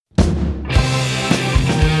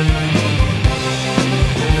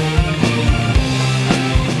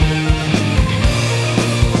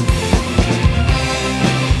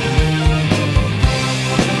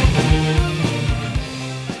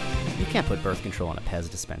control on a Pez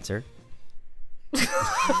dispenser.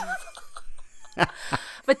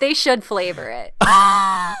 But they should flavor it.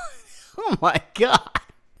 Oh my God.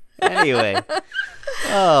 Anyway.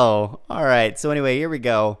 Oh, all right. So anyway, here we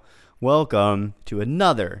go. Welcome to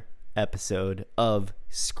another episode of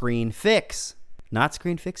Screen Fix. Not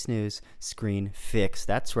Screen Fix News, Screen Fix.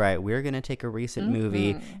 That's right. We're going to take a recent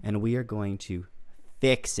movie and we are going to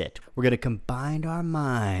fix it. We're going to combine our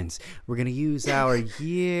minds. We're going to use our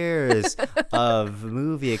years of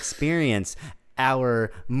movie experience,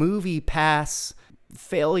 our movie pass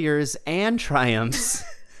failures and triumphs,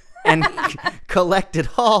 and collect it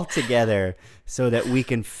all together so that we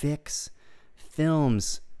can fix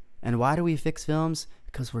films. And why do we fix films?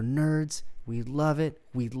 Because we're nerds. We love it.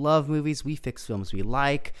 We love movies. We fix films we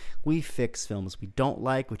like. We fix films we don't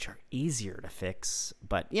like, which are easier to fix.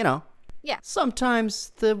 But, yeah.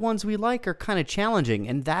 Sometimes the ones we like are kind of challenging.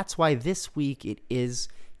 And that's why this week it is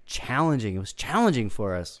challenging. It was challenging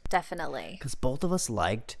for us. Definitely. Because both of us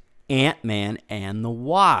liked Ant-Man and the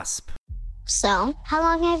Wasp. So, how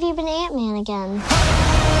long have you been Ant-Man again?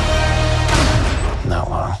 Not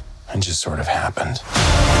long. It just sort of happened.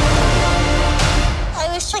 I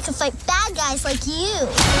wish I could fight bad guys like you.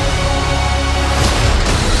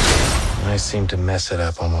 I seem to mess it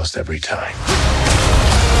up almost every time.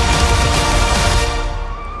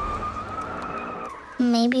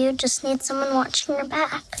 Maybe you just need someone watching your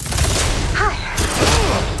back. Hi.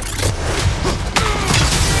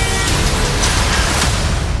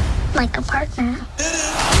 Like a partner.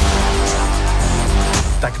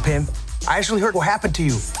 Dr. Pym, I actually heard what happened to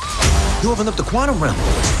you. You opened up the quantum realm.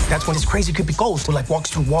 That's when this crazy creepy ghost who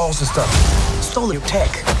walks through walls and stuff. Stole your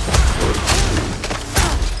tech.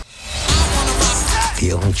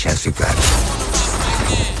 The only chance we've got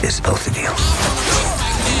is both of you.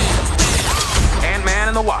 Ant-Man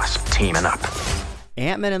and the Wasp teaming up.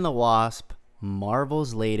 Ant-Man and the Wasp,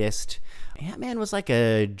 Marvel's latest. Ant-Man was like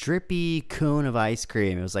a drippy cone of ice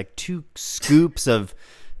cream. It was like 2 scoops of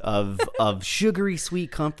sugary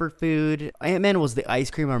sweet comfort food. Ant-Man was the ice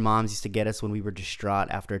cream our moms used to get us when we were distraught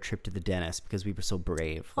after a trip to the dentist because we were so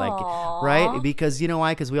brave. Aww. Right? Because you know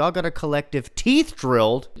why? Because we all got our collective teeth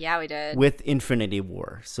drilled. Yeah, we did. With Infinity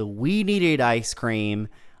War. So we needed ice cream.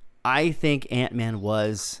 I think Ant-Man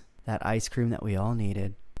was that ice cream that we all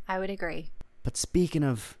needed. I would agree. But speaking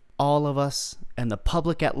of all of us and the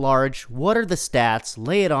public at large, what are the stats?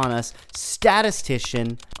 Lay it on us.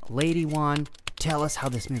 Statistician, Lady Juan, tell us how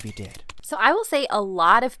this movie did. So I will say a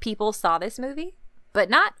lot of people saw this movie,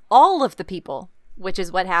 but not all of the people, which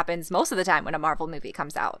is what happens most of the time when a Marvel movie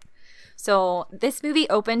comes out. So this movie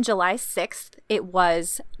opened July 6th. It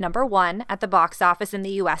was number 1 at the box office in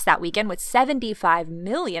the US that weekend with $75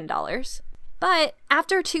 million. But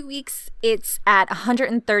after 2 weeks, it's at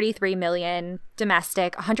 133 million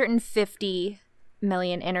domestic, 150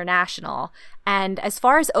 million international. And as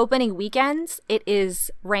far as opening weekends, it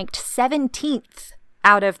is ranked 17th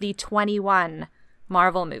out of the 21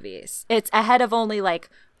 Marvel movies. It's ahead of only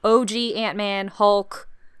OG Ant-Man, Hulk,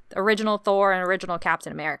 original Thor, and original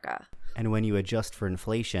Captain America. And when you adjust for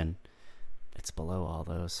inflation, it's below all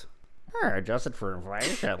those. Adjusted for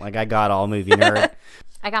inflation. I got all movie nerd.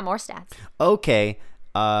 I got more stats. Okay.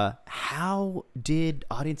 How did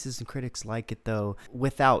audiences and critics like it, though,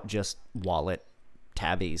 without just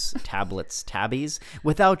tablets,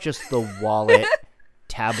 without just the wallet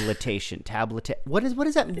tabletation, what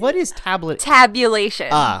is that? What is tablet? Tabulation.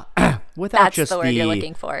 Without That's just the word you're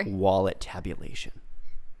looking for. Wallet tabulation.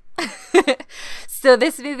 So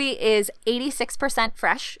this movie is 86%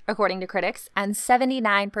 fresh, according to critics, and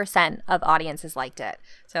 79% of audiences liked it.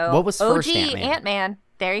 So what was first OG Ant-Man? Ant-Man,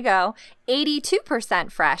 there you go.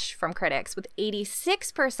 82% fresh from critics, with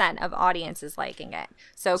 86% of audiences liking it.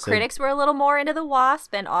 So critics were a little more into the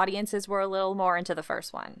Wasp, and audiences were a little more into the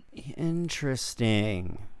first one.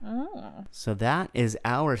 Interesting. So that is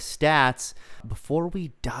our stats. Before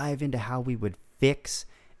we dive into how we would fix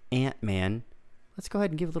Ant-Man, let's go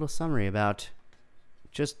ahead and give a little summary about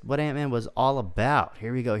just what Ant-Man was all about.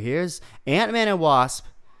 Here we go. Here's Ant-Man and Wasp,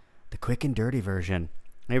 the quick and dirty version.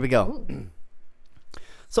 Here we go.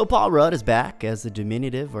 So Paul Rudd is back as the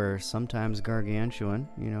diminutive or sometimes gargantuan,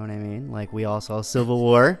 you know what I mean? Like we all saw Civil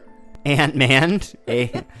War. Ant-Man,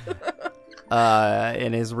 in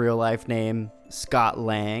his real life name, Scott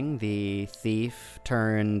Lang, the thief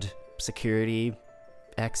turned security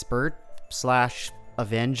expert /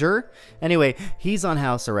 Avenger. Anyway, he's on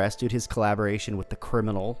house arrest due to his collaboration with the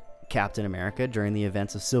criminal Captain America during the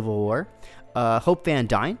events of Civil War. Hope Van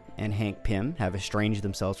Dyne and Hank Pym have estranged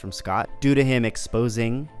themselves from Scott due to him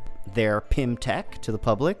exposing their Pym tech to the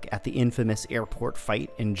public at the infamous airport fight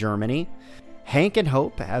in Germany. Hank and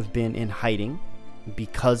Hope have been in hiding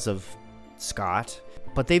because of Scott,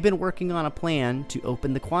 but they've been working on a plan to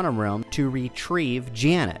open the quantum realm to retrieve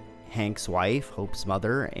Janet, Hank's wife, Hope's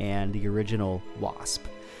mother, and the original Wasp.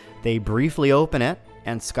 They briefly open it,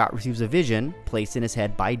 and Scott receives a vision placed in his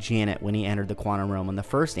head by Janet when he entered the quantum realm in the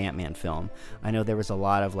first Ant-Man film. I know there was a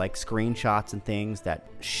lot of like screenshots and things that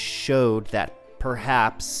showed that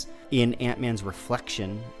perhaps in Ant-Man's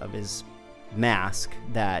reflection of his mask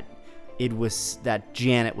that it was that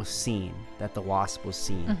Janet was seen, that the Wasp was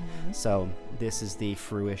seen. Mm-hmm. So this is the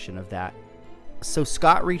fruition of that. So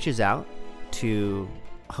Scott reaches out to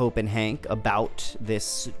Hope and Hank about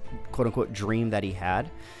this quote-unquote dream that he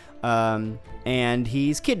had, and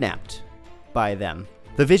he's kidnapped by them.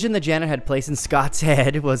 The vision that Janet had placed in Scott's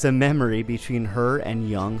head was a memory between her and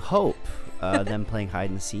young Hope, them playing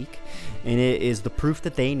hide and seek, and it is the proof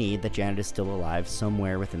that they need that Janet is still alive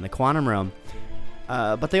somewhere within the quantum realm.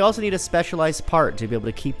 But they also need a specialized part to be able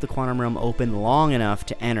to keep the quantum realm open long enough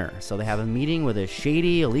to enter. So they have a meeting with a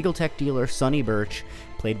shady illegal tech dealer, Sonny Birch,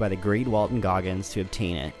 played by the great Walton Goggins, to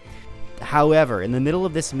obtain it. However, in the middle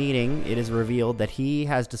of this meeting, it is revealed that he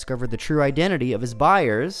has discovered the true identity of his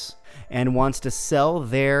buyers and wants to sell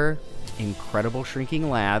their incredible shrinking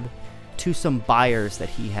lab to some buyers that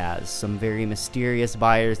he has, some very mysterious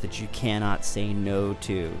buyers that you cannot say no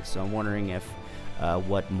to. So I'm wondering if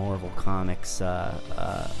what Marvel Comics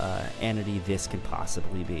entity this could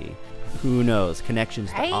possibly be. Who knows?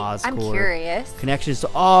 Connections to Oscorp. I'm curious. Connections to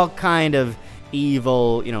all kind of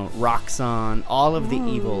evil, Roxxon, all of the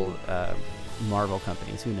evil Marvel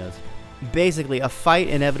companies. Who knows? Basically, a fight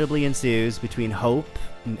inevitably ensues between Hope,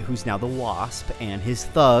 who's now the Wasp, and his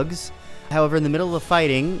thugs. However, in the middle of the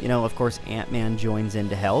fighting, of course, Ant-Man joins in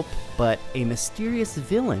to help, but a mysterious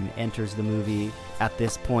villain enters the movie at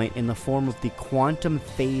this point in the form of the quantum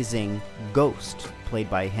phasing Ghost, played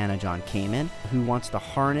by Hannah John Kamen, who wants to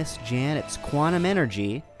harness Janet's quantum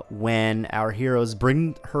energy when our heroes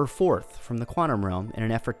bring her forth from the quantum realm in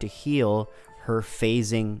an effort to heal her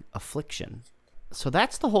phasing affliction. So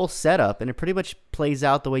that's the whole setup, and it pretty much plays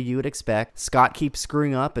out the way you would expect. Scott keeps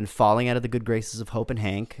screwing up and falling out of the good graces of Hope and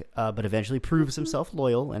Hank, but eventually proves himself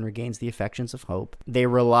loyal and regains the affections of Hope. They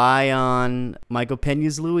rely on Michael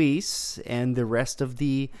Peña's Luis and the rest of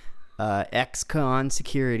the ex-con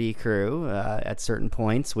security crew at certain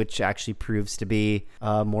points, which actually proves to be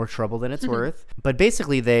more trouble than it's worth. But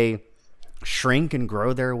basically, they shrink and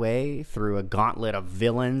grow their way through a gauntlet of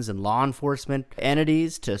villains and law enforcement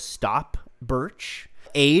entities to stop Birch,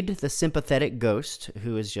 aid the sympathetic Ghost,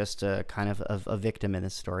 who is just a kind of a victim in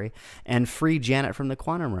this story, and free Janet from the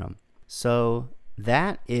quantum realm. So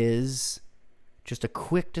that is just a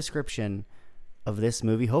quick description of this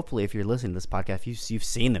movie. Hopefully, if you're listening to this podcast, you've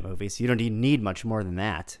seen the movie, so you don't need much more than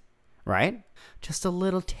that, right? Just a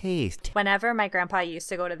little taste. Whenever my grandpa used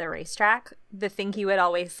to go to the racetrack, the thing he would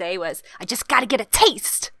always say was, "I just got to get a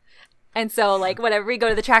taste." And so, whenever we go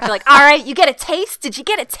to the track, we're like, all right, you get a taste? Did you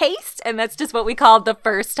get a taste? And that's just what we called the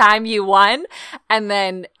first time you won. And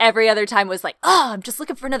then every other time was like, oh, I'm just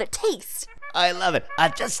looking for another taste. I love it. I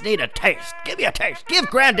just need a taste. Give me a taste. Give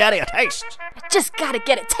Granddaddy a taste. I just got to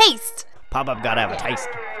get a taste. Pop-Up gotta have a taste.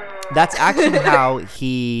 That's actually how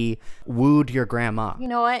he wooed your grandma. You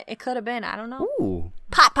know what? It could have been. I don't know. Ooh.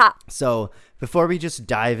 Pop. So before we just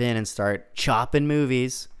dive in and start chopping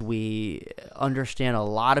movies, we understand a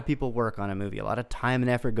lot of people work on a movie. A lot of time and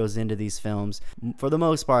effort goes into these films. For the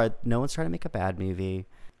most part, no one's trying to make a bad movie.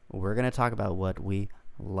 We're going to talk about what we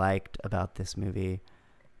liked about this movie.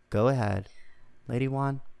 Go ahead. Lady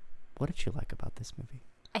Juan, what did you like about this movie?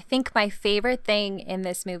 I think my favorite thing in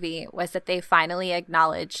this movie was that they finally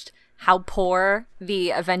acknowledged how poor the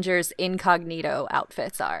Avengers Incognito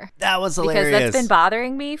outfits are. That was hilarious. Because that's been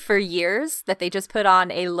bothering me for years, that they just put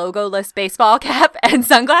on a logoless baseball cap and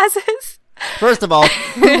sunglasses. First of all,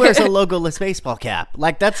 who wears a logoless baseball cap?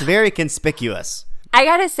 That's very conspicuous. I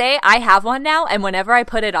gotta say, I have one now, and whenever I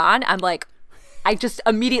put it on, I'm like, I just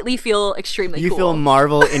immediately feel extremely cool. You feel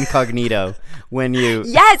Marvel Incognito when you...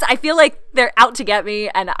 Yes, I feel like they're out to get me,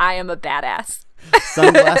 and I am a badass.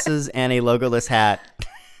 Sunglasses and a logoless hat.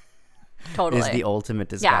 Totally. Is the ultimate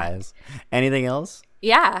disguise. Yeah. Anything else?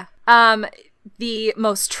 Yeah. The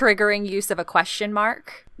most triggering use of a question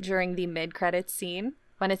mark during the mid-credits scene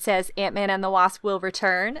when it says Ant-Man and the Wasp will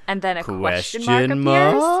return, and then a question mark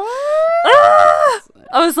appears. Ah!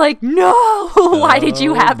 I was like, no! Why did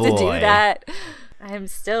you have to do that? I'm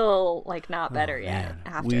still not better yet.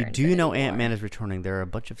 We do know Ant-Man is returning. There are a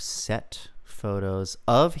bunch of set photos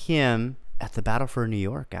of him at the Battle for New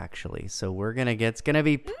York, actually. So it's gonna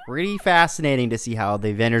be pretty fascinating to see how the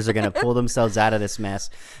Avengers are gonna pull themselves out of this mess.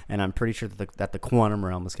 And I'm pretty sure that the quantum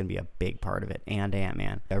realm is gonna be a big part of it, and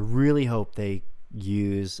Ant-Man. I really hope they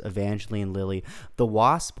use Evangeline Lilly. The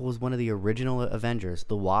Wasp was one of the original Avengers.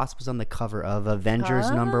 The Wasp was on the cover of Avengers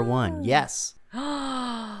 #1. Yes.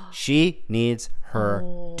 She needs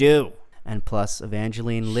her due. And plus,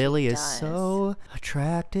 Evangeline Lilly is so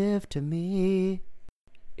attractive to me.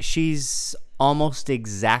 She's almost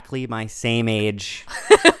exactly my same age.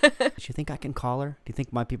 Do you think I can call her? Do you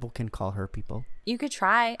think my people can call her people? You could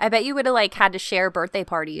try. I bet you would have like had to share birthday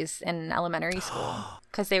parties in elementary school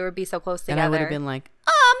because they would be so close together. And I would have been like,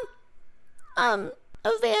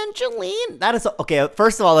 Evangeline. That is okay.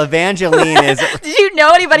 First of all, Evangeline is. Did you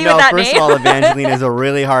know anybody with that name? First of all, Evangeline is a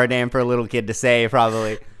really hard name for a little kid to say,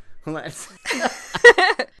 probably.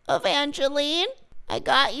 Evangeline, I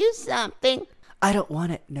got you something. I don't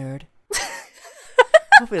want it, nerd.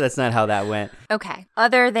 Hopefully that's not how that went. Okay.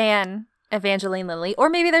 Other than Evangeline Lilly, or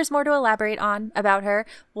maybe there's more to elaborate on about her,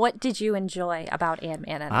 what did you enjoy about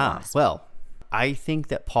Ant-Man and the Wasp? Well, I think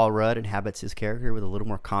that Paul Rudd inhabits his character with a little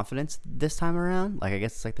more confidence this time around. Like, I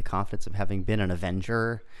guess it's like the confidence of having been an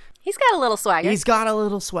Avenger. He's got a little swagger. He's got a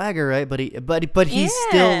little swagger, right? But he's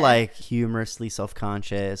still like humorously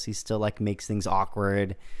self-conscious. He still like makes things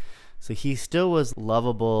awkward. So he still was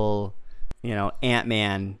lovable,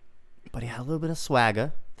 Ant-Man, but he had a little bit of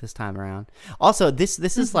swagger this time around. Also, this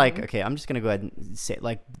is like, okay, I'm just gonna go ahead and say,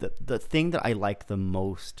 like, the thing that I like the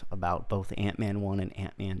most about both Ant-Man 1 and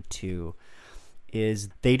Ant-Man 2 is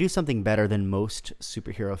they do something better than most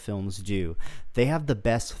superhero films do. They have the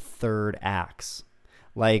best third acts.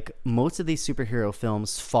 Like, most of these superhero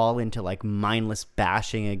films fall into like mindless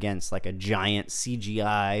bashing against like a giant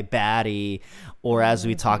CGI baddie, or as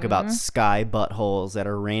we talk about, sky buttholes that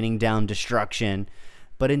are raining down destruction.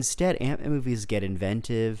 But instead, Ant-Man movies get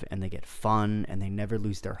inventive and they get fun and they never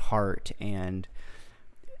lose their heart. And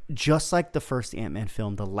just like the first Ant-Man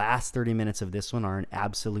film, the last 30 minutes of this one are an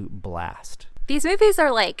absolute blast. These movies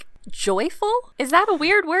are like joyful? Is that a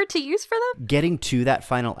weird word to use for them? Getting to that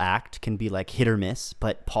final act can be like hit or miss,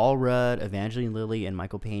 but Paul Rudd, Evangeline Lilly, and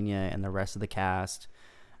Michael Pena and the rest of the cast,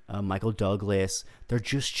 Michael Douglas, they're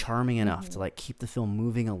just charming enough to like keep the film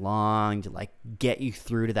moving along, to like get you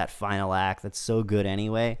through to that final act that's so good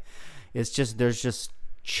anyway. It's just, there's just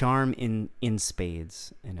charm in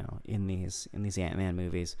spades, in these Ant-Man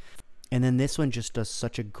movies. And then this one just does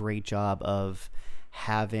such a great job of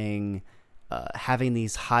having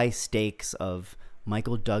these high stakes of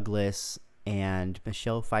Michael Douglas and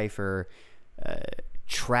Michelle Pfeiffer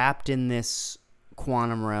trapped in this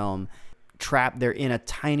quantum realm. They're in a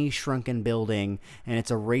tiny shrunken building, and it's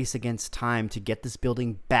a race against time to get this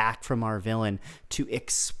building back from our villain, to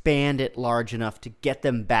expand it large enough to get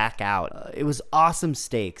them back out. It was awesome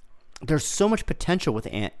stakes. There's so much potential with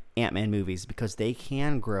Ant-Man movies because they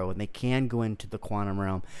can grow and they can go into the quantum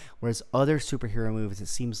realm, whereas other superhero movies, it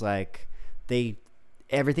seems like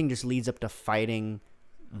everything just leads up to fighting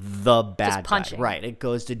the bad guy. Right, it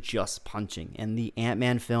goes to just punching. And the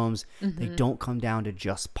Ant-Man films, they don't come down to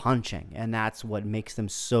just punching, and that's what makes them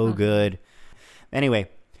so good. Anyway,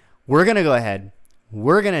 we're gonna go ahead,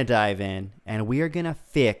 we're gonna dive in, and we are gonna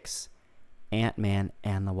fix Ant-Man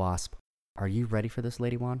and the Wasp. Are you ready for this,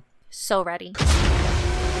 Lady Juan? So ready.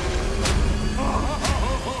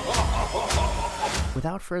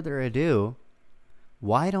 Without further ado,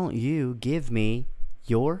 why don't you give me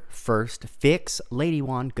your first fix? Lady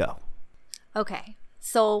Juan, go. Okay,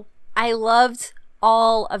 so I loved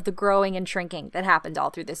all of the growing and shrinking that happened all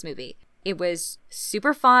through this movie. It was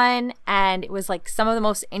super fun, and it was like some of the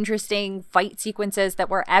most interesting fight sequences that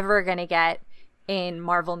we're ever going to get in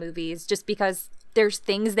Marvel movies, just because there's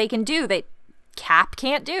things they can do that Cap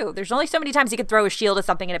can't do. There's only so many times he can throw a shield at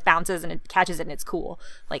something and it bounces and it catches it and it's cool.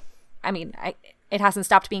 Like, I mean, it hasn't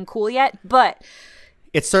stopped being cool yet, but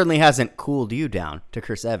it certainly hasn't cooled you down to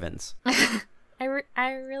Chris Evans.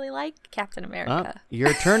 I really like Captain America.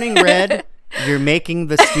 You're turning red. You're making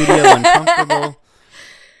the studio uncomfortable.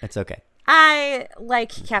 It's okay. I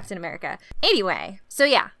like Captain America. Anyway, so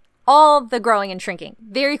yeah, all the growing and shrinking.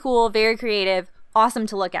 Very cool, very creative, awesome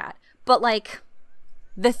to look at. But like,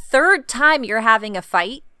 the third time you're having a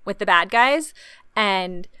fight with the bad guys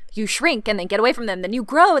and you shrink and then get away from them, then you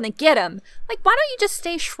grow and then get them. Like, why don't you just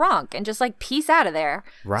stay shrunk and just like peace out of there?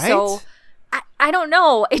 Right. So I don't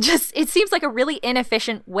know. It seems like a really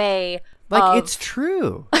inefficient way. Like, it's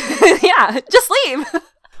true. Yeah, just leave.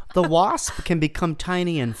 The Wasp can become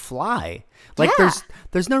tiny and fly. Like, yeah.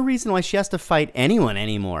 There's no reason why she has to fight anyone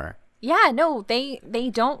anymore. Yeah, no, they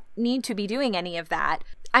don't need to be doing any of that.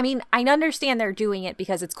 I mean, I understand they're doing it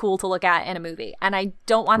because it's cool to look at in a movie, and I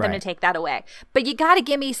don't want them to Right. take that away. But you got to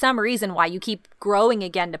give me some reason why you keep growing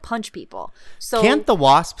again to punch people. So Can't the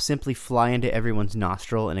wasp simply fly into everyone's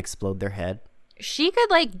nostril and explode their head? she could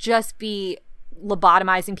like just be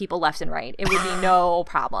lobotomizing people left and right. It would be no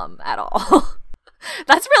problem at all.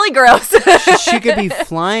 That's really gross. She could be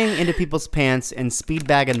flying into people's pants and speed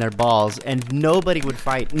bagging their balls, and nobody would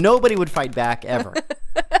fight. Nobody would fight back ever.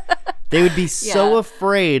 They would be so Yeah.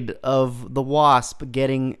 afraid of the wasp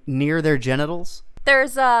getting near their genitals.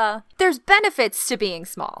 There's benefits to being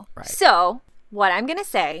small. Right. So what I'm gonna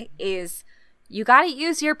say is you got to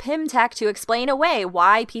use your Pym tech to explain away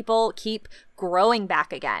why people keep growing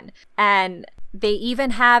back again. And they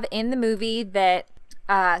even have in the movie that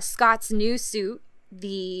Scott's new suit,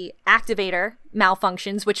 the activator,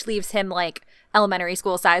 malfunctions, which leaves him like elementary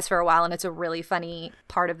school size for a while, and it's a really funny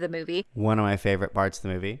part of the movie. One of my favorite parts of the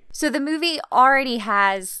movie. So the movie already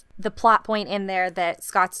has the plot point in there that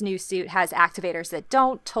Scott's new suit has activators that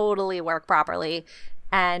don't totally work properly,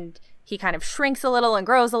 and he kind of shrinks a little and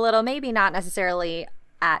grows a little, maybe not necessarily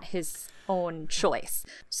at his own choice.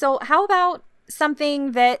 So how about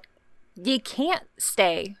something that you can't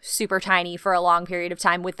stay super tiny for a long period of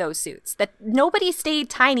time with those suits? That nobody stayed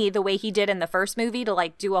tiny the way he did in the first movie to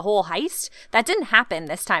like do a whole heist. That didn't happen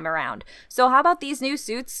this time around. So how about these new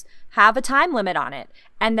suits have a time limit on it?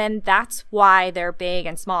 And then that's why they're big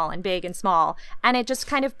and small and big and small. And it just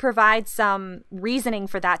kind of provides some reasoning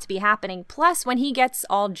for that to be happening. Plus, when he gets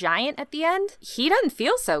all giant at the end, he doesn't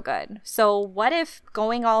feel so good. So what if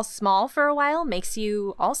going all small for a while makes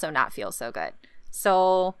you also not feel so good?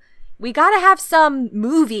 So we got to have some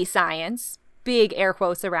movie science, big air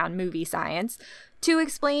quotes around movie science, to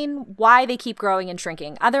explain why they keep growing and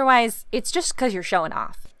shrinking. Otherwise, it's just because you're showing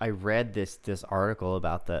off. I read this article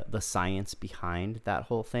about the science behind that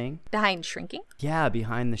whole thing. Behind shrinking? Yeah,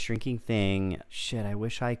 behind the shrinking thing. Shit, I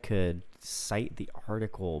wish I could cite the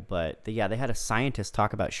article, but they had a scientist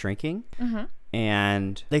talk about shrinking.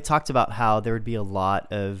 And they talked about how there would be a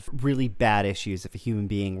lot of really bad issues if a human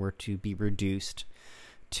being were to be reduced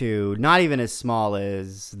to not even as small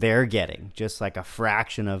as they're getting, just like a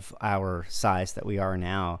fraction of our size that we are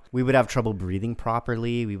now. We would have trouble breathing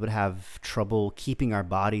properly. We would have trouble keeping our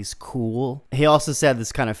bodies cool. He also said, this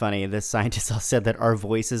is kind of funny, this scientist also said that our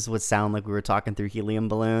voices would sound like we were talking through helium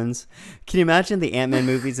balloons. Can you imagine the Ant-Man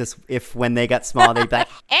movies if when they got small, they'd be like,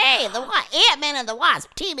 Hey, the Ant-Man and the Wasp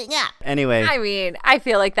teaming up. anyway. I mean, I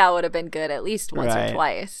feel like that would have been good at least once Right. or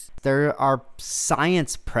twice. There are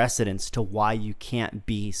science precedents to why you can't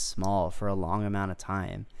be small for a long amount of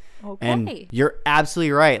time. Okay. And you're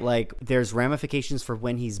absolutely right. Like, there's ramifications for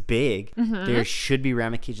when he's big. There should be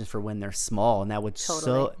ramifications for when they're small, and that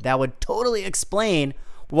would totally explain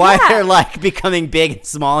why they're like becoming big and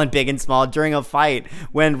small during a fight,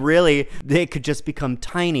 when really they could just become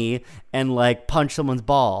tiny and like punch someone's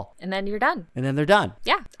ball, And then you're done. and then they're done.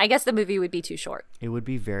 Yeah. I guess the movie would be too short. It would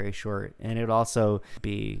be very short, and it would also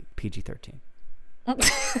be PG-13.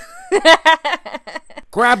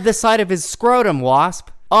 Grab the side of his scrotum, Wasp.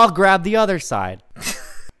 I'll grab the other side.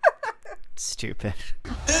 Stupid.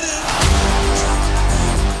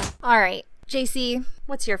 All right. JC,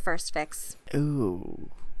 what's your first fix? Ooh.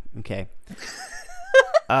 Okay.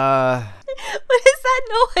 What is that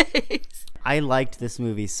noise? I liked this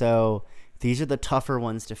movie, so these are the tougher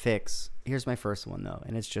ones to fix. Here's my first one though,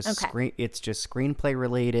 and it's just Okay. screenplay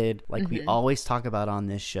related, like we always talk about on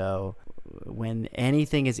this show. When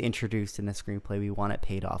anything is introduced in the screenplay, we want it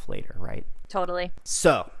paid off later, right? Totally.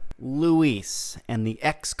 So, Luis and the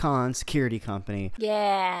XCON security company.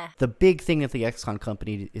 Yeah. The big thing that the XCON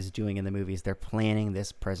company is doing in the movie is they're planning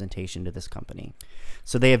this presentation to this company.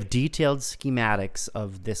 So they have detailed schematics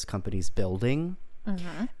of this company's building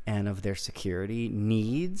and of their security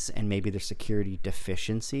needs and maybe their security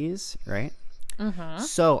deficiencies, right?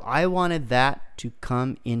 So I wanted that to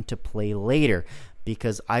come into play later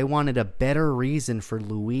because I wanted a better reason for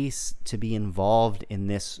Luis to be involved in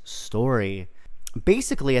this story.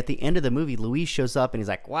 Basically, at the end of the movie, Luis shows up and he's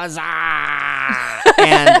like, "What's up?"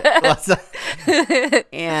 And, what's up?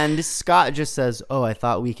 And Scott just says, "Oh, I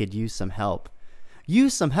thought we could use some help."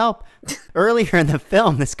 Use some help? Earlier in the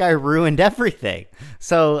film, this guy ruined everything.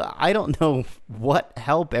 So I don't know what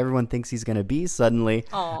help everyone thinks he's going to be suddenly.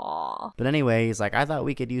 Aww. But anyway, he's like, "I thought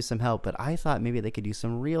we could use some help, but I thought maybe they could use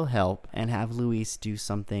some real help and have Luis do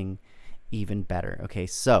something even better." Okay,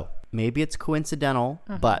 so maybe it's coincidental,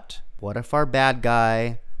 but what if our bad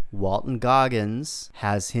guy, Walton Goggins,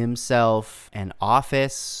 has himself an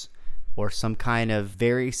office or some kind of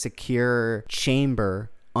very secure chamber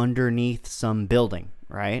underneath some building,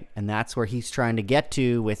 right? And that's where he's trying to get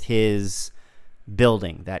to with his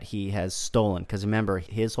building that he has stolen. Because remember,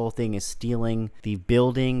 his whole thing is stealing the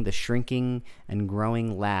building, the shrinking and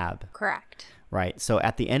growing lab. Correct. Right. So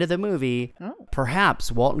at the end of the movie,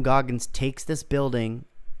 perhaps Walton Goggins takes this building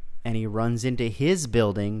and he runs into his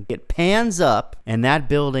building. It pans up, and that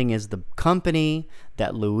building is the company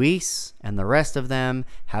that Luis and the rest of them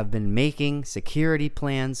have been making security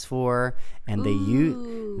plans for, and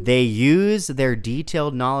they use their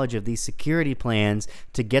detailed knowledge of these security plans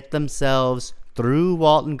to get themselves through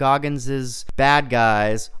Walton Goggins's bad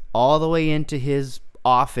guys all the way into his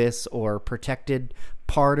office or protected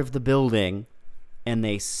part of the building, and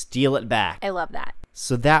they steal it back. I love that.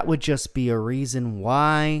 So that would just be a reason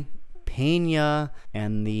why Pena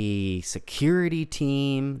and the security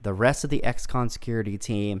team, the rest of the ex-con security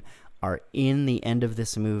team, are in the end of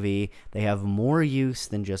this movie. They have more use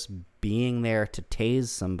than just being there to tase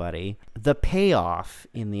somebody. The payoff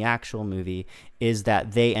in the actual movie is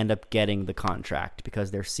that they end up getting the contract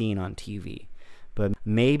because they're seen on TV. But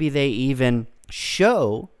maybe they even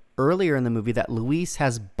show earlier in the movie that Luis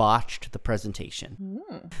has botched the presentation.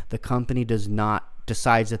 The company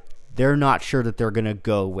decides that they're not sure that they're going to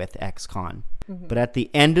go with ex-con. But at the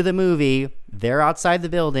end of the movie, they're outside the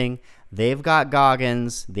building. They've got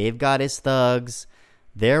Goggins. They've got his thugs.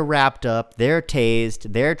 They're wrapped up. They're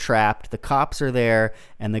tased. They're trapped. The cops are there.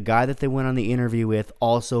 And the guy that they went on the interview with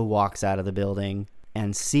also walks out of the building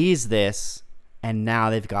and sees this. And now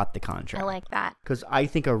they've got the contract. I like that. Because I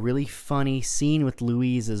think a really funny scene with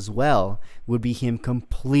Louise as well would be him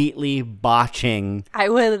completely botching I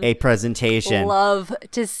would a presentation. love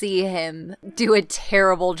to see him do a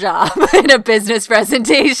terrible job in a business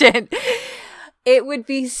presentation. It would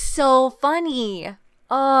be so funny.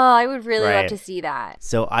 Oh, I would really love Right. to see that.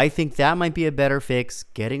 So I think that might be a better fix.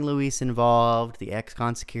 Getting Luis involved, the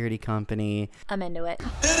ex-con security company. I'm into it.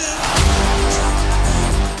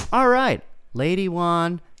 All right. Lady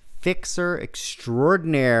Juan, fixer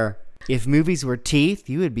extraordinaire. If movies were teeth,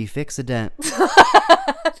 you would be Fix-A-Dent.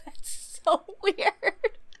 So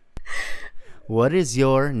weird. What is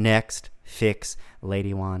your next fix,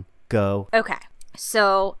 Lady Juan? Go. Okay.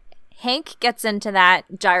 So Hank gets into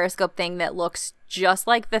that gyroscope thing that looks just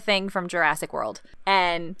like the thing from Jurassic World.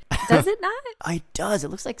 And does it not? It does. It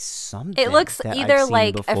looks like something. It looks that either I've seen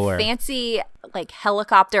like before. a fancy like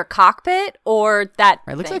helicopter cockpit or that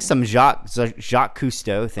It looks thing. like some Jacques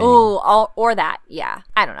Cousteau thing. Or that. Yeah.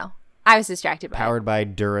 I don't know. I was distracted by it. Powered by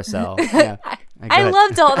Duracell. Yeah. I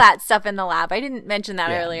loved all that stuff in the lab. I didn't mention that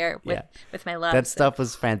earlier with my love. That stuff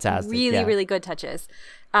was fantastic. Really, yeah. really good touches.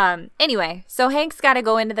 Anyway, so Hank's got to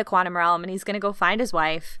go into the quantum realm and he's going to go find his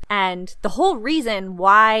wife. And the whole reason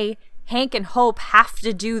why Hank and Hope have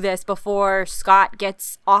to do this before Scott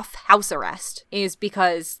gets off house arrest is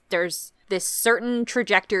because there's this certain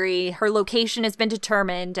trajectory. Her location has been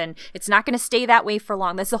determined and it's not going to stay that way for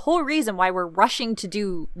long. That's the whole reason why we're rushing to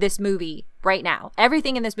do this movie right now.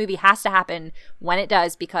 Everything in this movie has to happen when it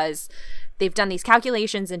does because they've done these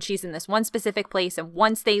calculations and she's in this one specific place. And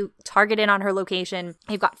once they target in on her location,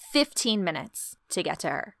 they've got 15 minutes to get to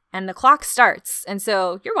her. And the clock starts. And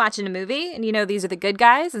so you're watching a movie and you know these are the good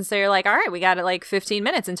guys. And so you're like, all right, we got like 15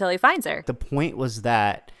 minutes until he finds her. The point was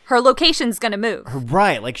that Her location's going to move.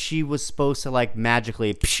 right, like she was supposed to like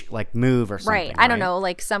magically like move or something. Right. I don't know,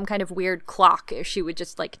 like some kind of weird clock. She would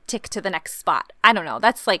just like tick to the next spot. I don't know.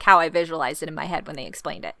 That's like how I visualized it in my head when they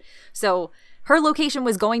explained it. So her location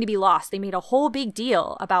was going to be lost. They made a whole big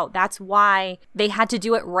deal about that's why they had to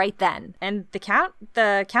do it right then. And the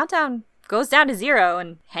countdown goes down to 0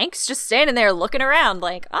 and Hank's just standing there looking around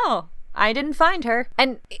like, oh, I didn't find her.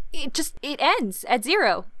 And it ends at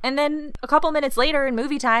 0. And then a couple minutes later in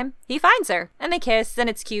movie time, he finds her and they kiss and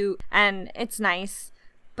it's cute and it's nice.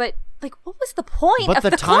 But like, what was the point But of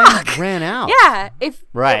the the time clock? ran out. Yeah.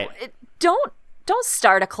 Right. Don't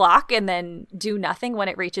start a clock and then do nothing when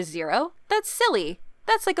it reaches 0. That's silly.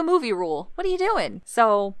 That's like a movie rule. What are you doing?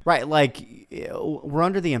 So Right, like we're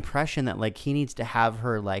under the impression that like he needs to have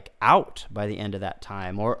her like out by the end of that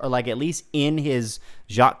time, or like at least in his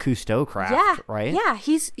Jacques Cousteau craft, yeah, right? Yeah,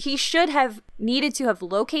 he should have needed to have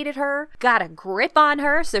located her, got a grip on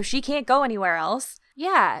her so she can't go anywhere else.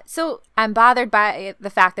 Yeah, so I'm bothered by the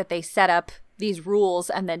fact that they set up these rules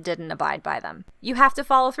and then didn't abide by them. You have to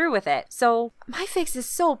follow through with it. So my fix is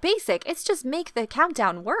so basic. It's just make the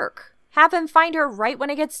countdown work. Have him find her right when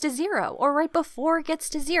it gets to 0 or right before it gets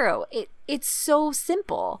to 0. It's so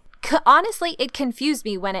simple. Honestly, it confused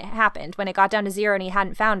me when it happened, when it got down to 0 and he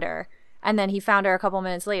hadn't found her. And then he found her a couple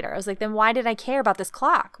minutes later. I was like, then why did I care about this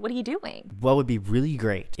clock? What are you doing? What would be really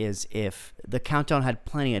great is if the countdown had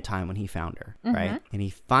plenty of time when he found her, right? And he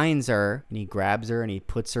finds her and he grabs her and he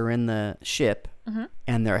puts her in the ship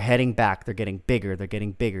And they're heading back. They're getting bigger. They're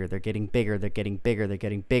getting bigger. They're getting bigger. They're getting bigger. They're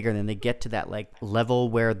getting bigger. And then they get to that like level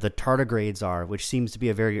where the tardigrades are, which seems to be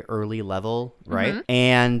a very early level, right?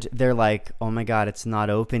 And they're like, oh my God, it's not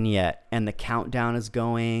open yet. And the countdown is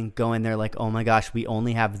going. They're like, oh my gosh, we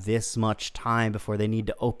only have this much time before they need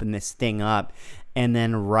to open this thing up. And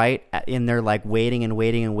then they're like waiting.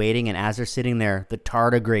 And as they're sitting there, the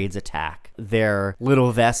tardigrades attack their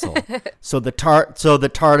little vessel. So the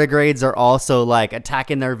tardigrades are also like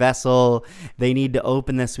attacking their vessel. They need to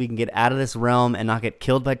open this so we can get out of this realm and not get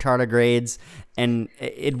killed by tardigrades. And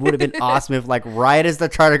it would have been awesome if like right as the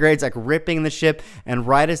tardigrades like ripping the ship and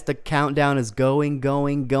right as the countdown is going,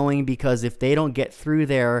 because if they don't get through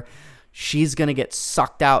there, she's going to get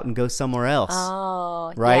sucked out and go somewhere else.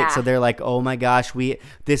 Oh, right? yeah. So they're like, oh my gosh,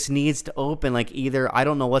 this needs to open. Like either, I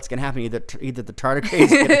don't know what's going to happen. Either the tardigrades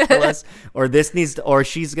going to kill us or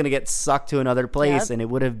she's going to get sucked to another place. And it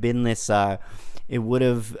would have been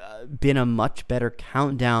been a much better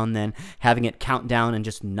countdown than having it count down and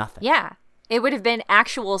just nothing. Yeah. It would have been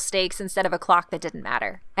actual stakes instead of a clock that didn't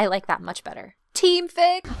matter. I like that much better. Team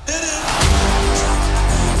Fix.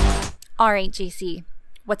 All right, JC.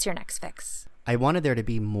 What's your next fix? I wanted there to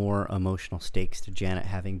be more emotional stakes to Janet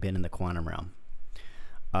having been in the quantum realm.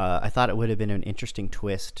 I thought it would have been an interesting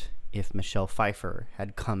twist if Michelle Pfeiffer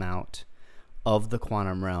had come out of the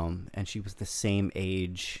quantum realm and she was the same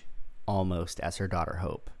age almost as her daughter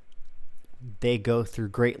Hope. They go through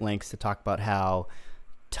great lengths to talk about how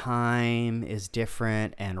time is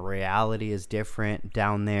different and reality is different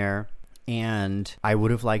down there. And I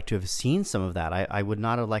would have liked to have seen some of that. I would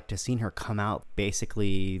not have liked to have seen her come out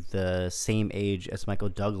basically the same age as Michael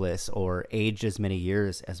Douglas or aged as many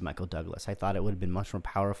years as Michael Douglas. I thought it would have been much more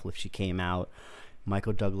powerful if she came out.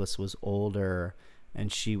 Michael Douglas was older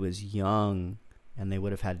and she was young, and they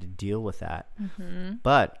would have had to deal with that.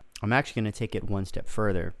 But I'm actually going to take it one step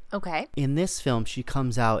further. Okay. In this film, she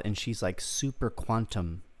comes out and she's like super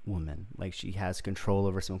quantum woman. Like she has control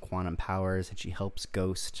over some quantum powers and she helps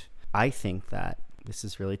Ghost. I think that this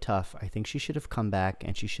is really tough. I think she should have come back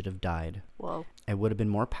and she should have died. Whoa. It would have been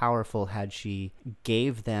more powerful had she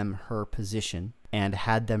gave them her position and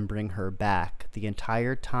had them bring her back. The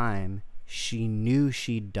entire time, she knew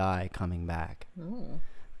she'd die coming back.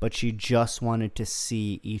 But she just wanted to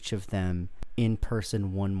see each of them in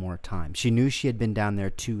person one more time. She knew she had been down there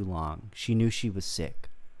too long. She knew she was sick.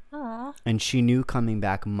 Aww. And she knew coming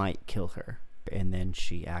back might kill her. And then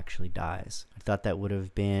she actually dies. I thought that would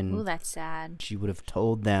have been... Ooh, that's sad. She would have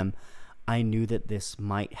told them, I knew that this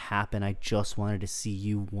might happen. I just wanted to see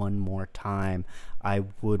you one more time. I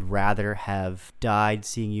would rather have died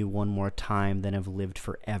seeing you one more time than have lived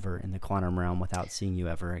forever in the quantum realm without seeing you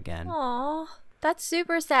ever again. Aw, that's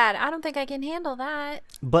super sad. I don't think I can handle that.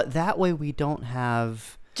 But that way we don't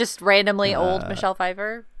have... Just randomly old Michelle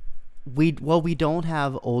Pfeiffer? We don't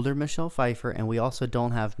have older Michelle Pfeiffer, and we also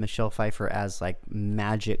don't have Michelle Pfeiffer as like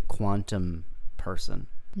magic quantum person.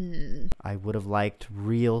 I would have liked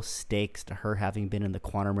real stakes to her having been in the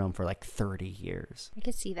quantum realm for like 30 years. I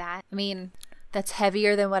could see that. I mean, that's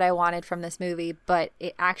heavier than what I wanted from this movie, but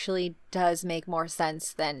it actually does make more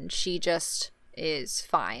sense than she just is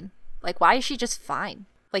fine. Like, why is she just fine?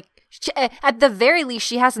 Like, at the very least,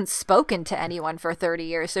 she hasn't spoken to anyone for 30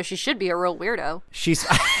 years, so she should be a real weirdo. She's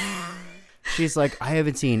like, I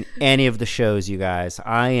haven't seen any of the shows, you guys.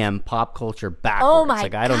 I am pop culture backwards. Oh my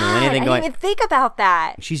God. God. I don't know anything going. I didn't even think about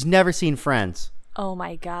that. She's never seen Friends. Oh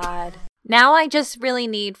my God. Now I just really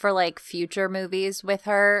need for like future movies with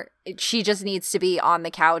her, she just needs to be on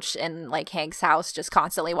the couch in like Hank's house just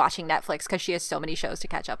constantly watching Netflix because she has so many shows to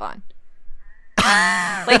catch up on.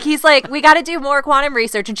 Like he's like, we got to do more quantum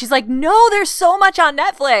research, and she's like, no, there's so much on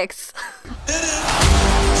Netflix.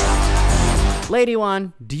 Lady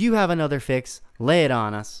One, do you have another fix? Lay it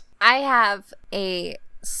on us. I have a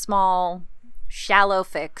small shallow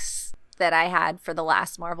fix that I had for the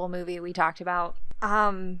last Marvel movie we talked about.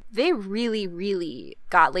 They really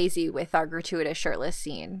got lazy with our gratuitous shirtless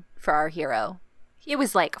scene for our hero. It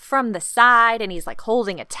was like from the side and he's like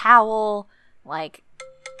holding a towel, like...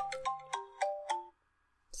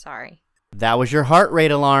 Sorry. That was your heart rate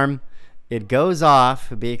alarm. It goes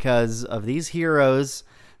off because of these heroes.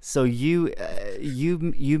 So you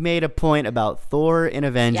made a point about Thor in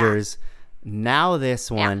Avengers. Yeah. Now this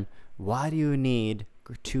one. Yeah. Why do you need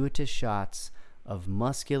gratuitous shots of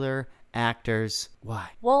muscular actors? Why?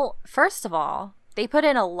 Well, first of all, they put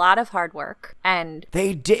in a lot of hard work, and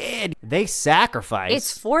they did. They sacrificed.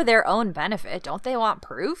 It's for their own benefit. Don't they want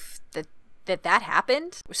proof that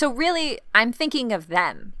happened? So really, I'm thinking of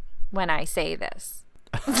them when I say this.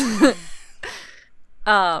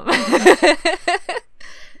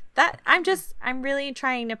 That's I'm really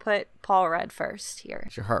trying to put Paul Rudd first here.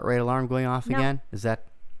 Is your heart rate alarm going off No. again? Is that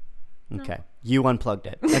okay? You unplugged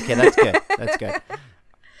it. Okay, that's good. That's good.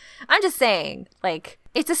 I'm just saying, like,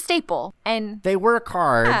 it's a staple, and They work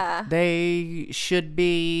hard. Yeah. They should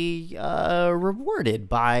be rewarded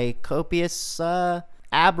by copious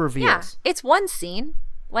ab reveals. yeah, it's one scene.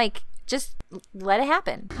 Like, just let it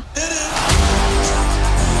happen.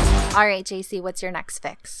 All right, JC, what's your next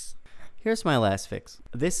fix? Here's my last fix.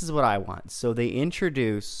 This is what I want. So they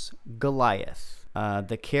introduce Goliath,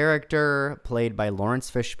 the character played by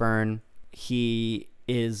Lawrence Fishburne. He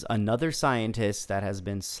is another scientist that has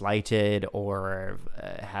been slighted or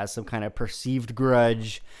has some kind of perceived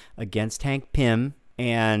grudge against Hank Pym,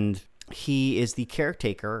 and he is the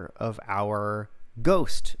caretaker of our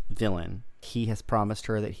ghost villain. He has promised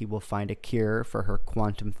her that he will find a cure for her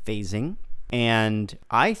quantum phasing, and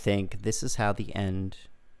I think this is how the end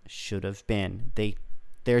should have been.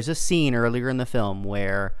 There's a scene earlier in the film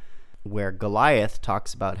where Goliath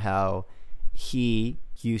talks about how he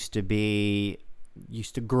used to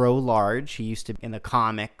grow large. He used to, in the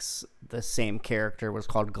comics, the same character was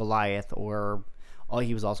called Goliath,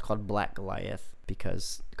 he was also called Black Goliath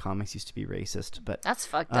because comics used to be racist. But That's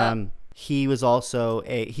fucked up. he was also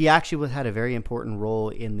he actually had a very important role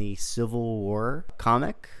in the Civil War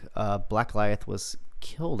comic. Black Goliath was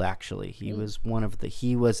killed, actually. He was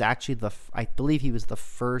I believe he was the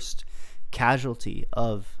first casualty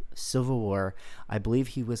of Civil War. I believe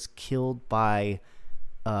he was killed by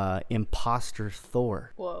imposter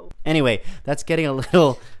Thor. Whoa. Anyway, that's getting a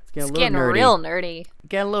little Getting nerdy. real nerdy.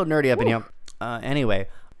 Getting a little nerdy up in here. Anyway,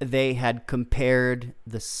 they had compared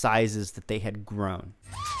the sizes that they had grown.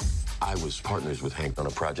 I was partners with Hank on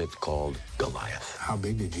a project called Goliath. How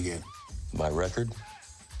big did you get? My record,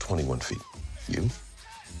 21 feet. You?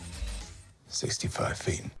 65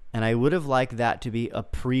 feet. And I would have liked that to be a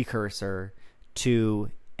precursor to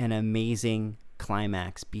an amazing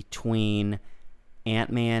climax between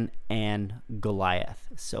Ant-Man and Goliath.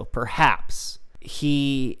 So perhaps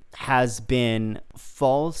he has been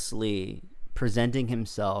falsely presenting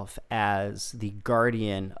himself as the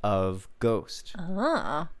guardian of Ghost.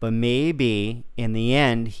 But maybe in the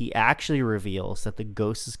end, he actually reveals that the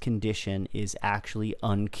Ghost's condition is actually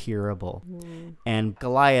uncurable. And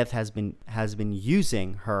Goliath has been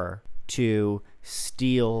using her to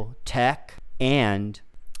steal tech and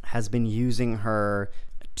has been using her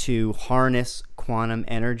to harness quantum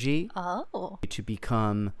energy to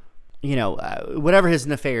become, whatever his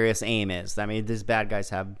nefarious aim is. I mean, these bad guys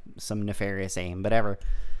have some nefarious aim, whatever.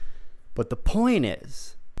 But the point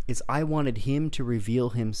is I wanted him to reveal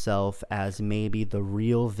himself as maybe the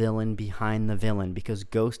real villain behind the villain, because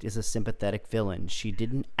Ghost is a sympathetic villain. She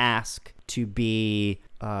didn't ask to be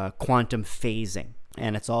quantum phasing.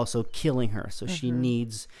 And it's also killing her. So she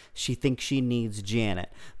thinks she needs Janet.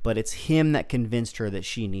 But it's him that convinced her that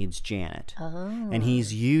she needs Janet. And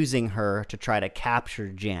he's using her to try to capture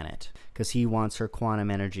Janet because he wants her quantum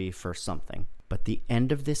energy for something. But the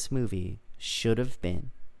end of this movie should have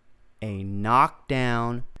been a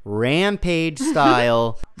knockdown,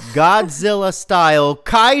 Rampage-style, Godzilla-style,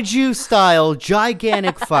 Kaiju-style,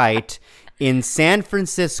 gigantic fight in San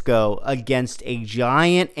Francisco against a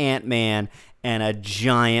giant Ant-Man and a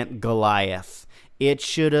giant Goliath. It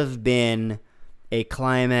should have been a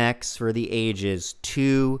climax for the ages.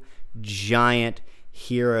 Two giant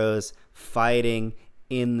heroes fighting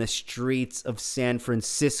in the streets of San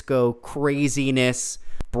Francisco. Craziness,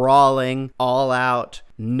 brawling, all out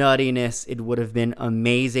nuttiness. It would have been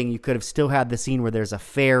amazing. You could have still had the scene where there's a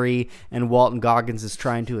ferry and Walton Goggins is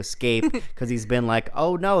trying to escape because he's been like,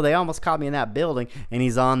 oh no, they almost caught me in that building. And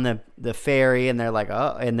he's on the ferry and they're like,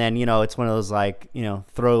 oh, and then, it's one of those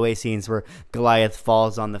throwaway scenes where Goliath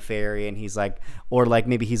falls on the ferry and he's like, or like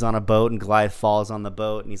maybe he's on a boat and Goliath falls on the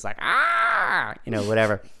boat and he's like,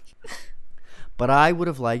 whatever. But I would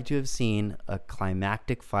have liked to have seen a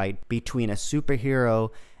climactic fight between a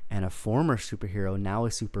superhero and a former superhero, now a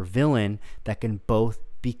supervillain, that can both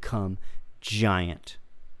become giant.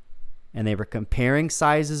 And they were comparing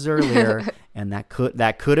sizes earlier, and that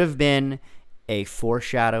could have been a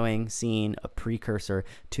foreshadowing scene, a precursor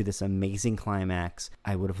to this amazing climax.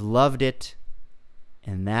 I would have loved it,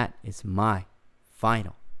 and that is my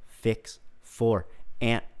final fix for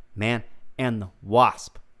Ant-Man and the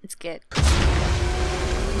Wasp. It's good.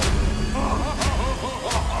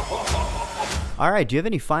 All right, do you have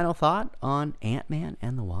any final thought on Ant-Man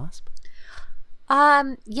and the Wasp?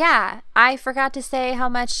 Yeah, I forgot to say how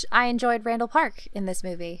much I enjoyed Randall Park in this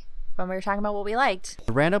movie when we were talking about what we liked.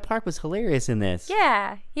 Randall Park was hilarious in this.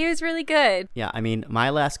 Yeah, he was really good. Yeah, I mean, my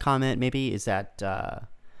last comment maybe is that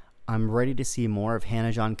I'm ready to see more of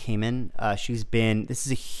Hannah John Kamen. This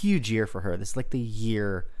is a huge year for her. This is like the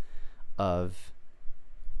year of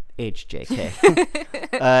HJK.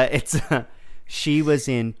 She was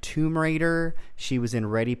in Tomb Raider, she was in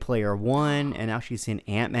Ready Player One, and now she's in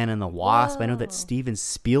Ant-Man and the Wasp. Whoa. I know that Steven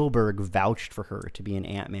Spielberg vouched for her to be in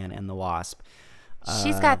Ant-Man and the Wasp.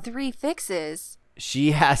 She's got 3 fixes.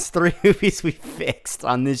 She has 3 movies we fixed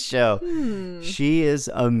on this show. She is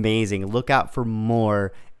amazing. Look out for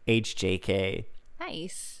more HJK.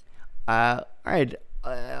 Nice. All right.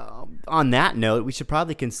 On that note, we should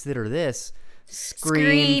probably consider this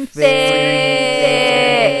Screen Fixed.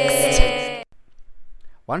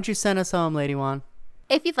 Why don't you send us home, Lady Juan?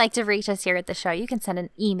 If you'd like to reach us here at the show, you can send an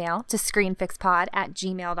email to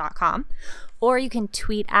screenfixpod@gmail.com, or you can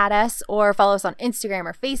tweet at us or follow us on Instagram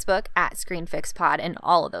or Facebook at ScreenFixPod in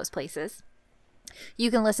all of those places. You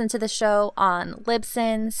can listen to the show on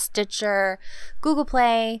Libsyn, Stitcher, Google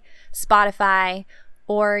Play, Spotify,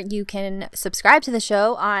 or you can subscribe to the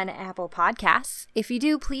show on Apple Podcasts. If you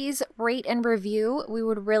do, please rate and review. We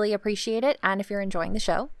would really appreciate it. And if you're enjoying the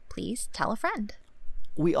show, please tell a friend.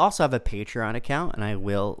 We also have a Patreon account, and I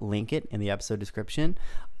will link it in the episode description.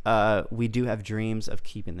 We do have dreams of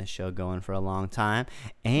keeping this show going for a long time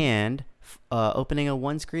and opening a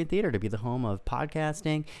one-screen theater to be the home of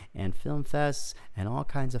podcasting and film fests and all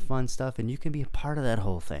kinds of fun stuff, and you can be a part of that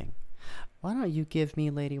whole thing. Why don't you give me,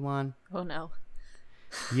 Lady Juan, Oh, no.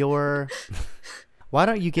 why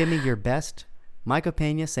don't you give me your best Michael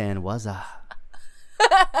Pena saying "wazza"?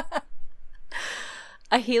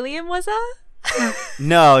 A helium was a?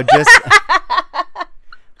 No, just why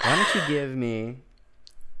don't you give me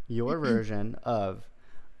your version of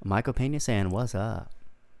Michael Pena saying "what's up"?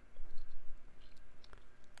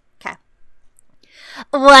 Okay.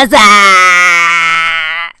 Was up?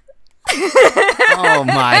 Oh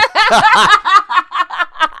my!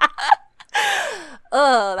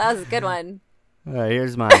 Oh, that was a good one. All right,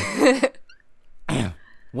 here's mine.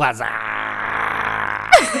 What's up?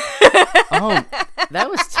 Oh, that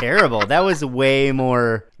was terrible. That was way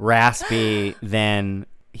more raspy than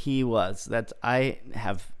he was. I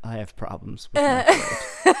have problems with my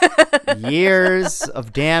throat. Years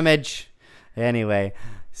of damage. Anyway,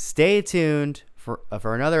 stay tuned for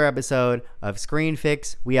another episode of Screen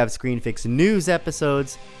Fix. We have Screen Fix news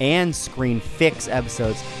episodes and Screen Fix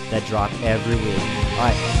episodes that drop every week. All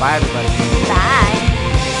right, bye everybody.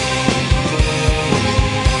 Bye.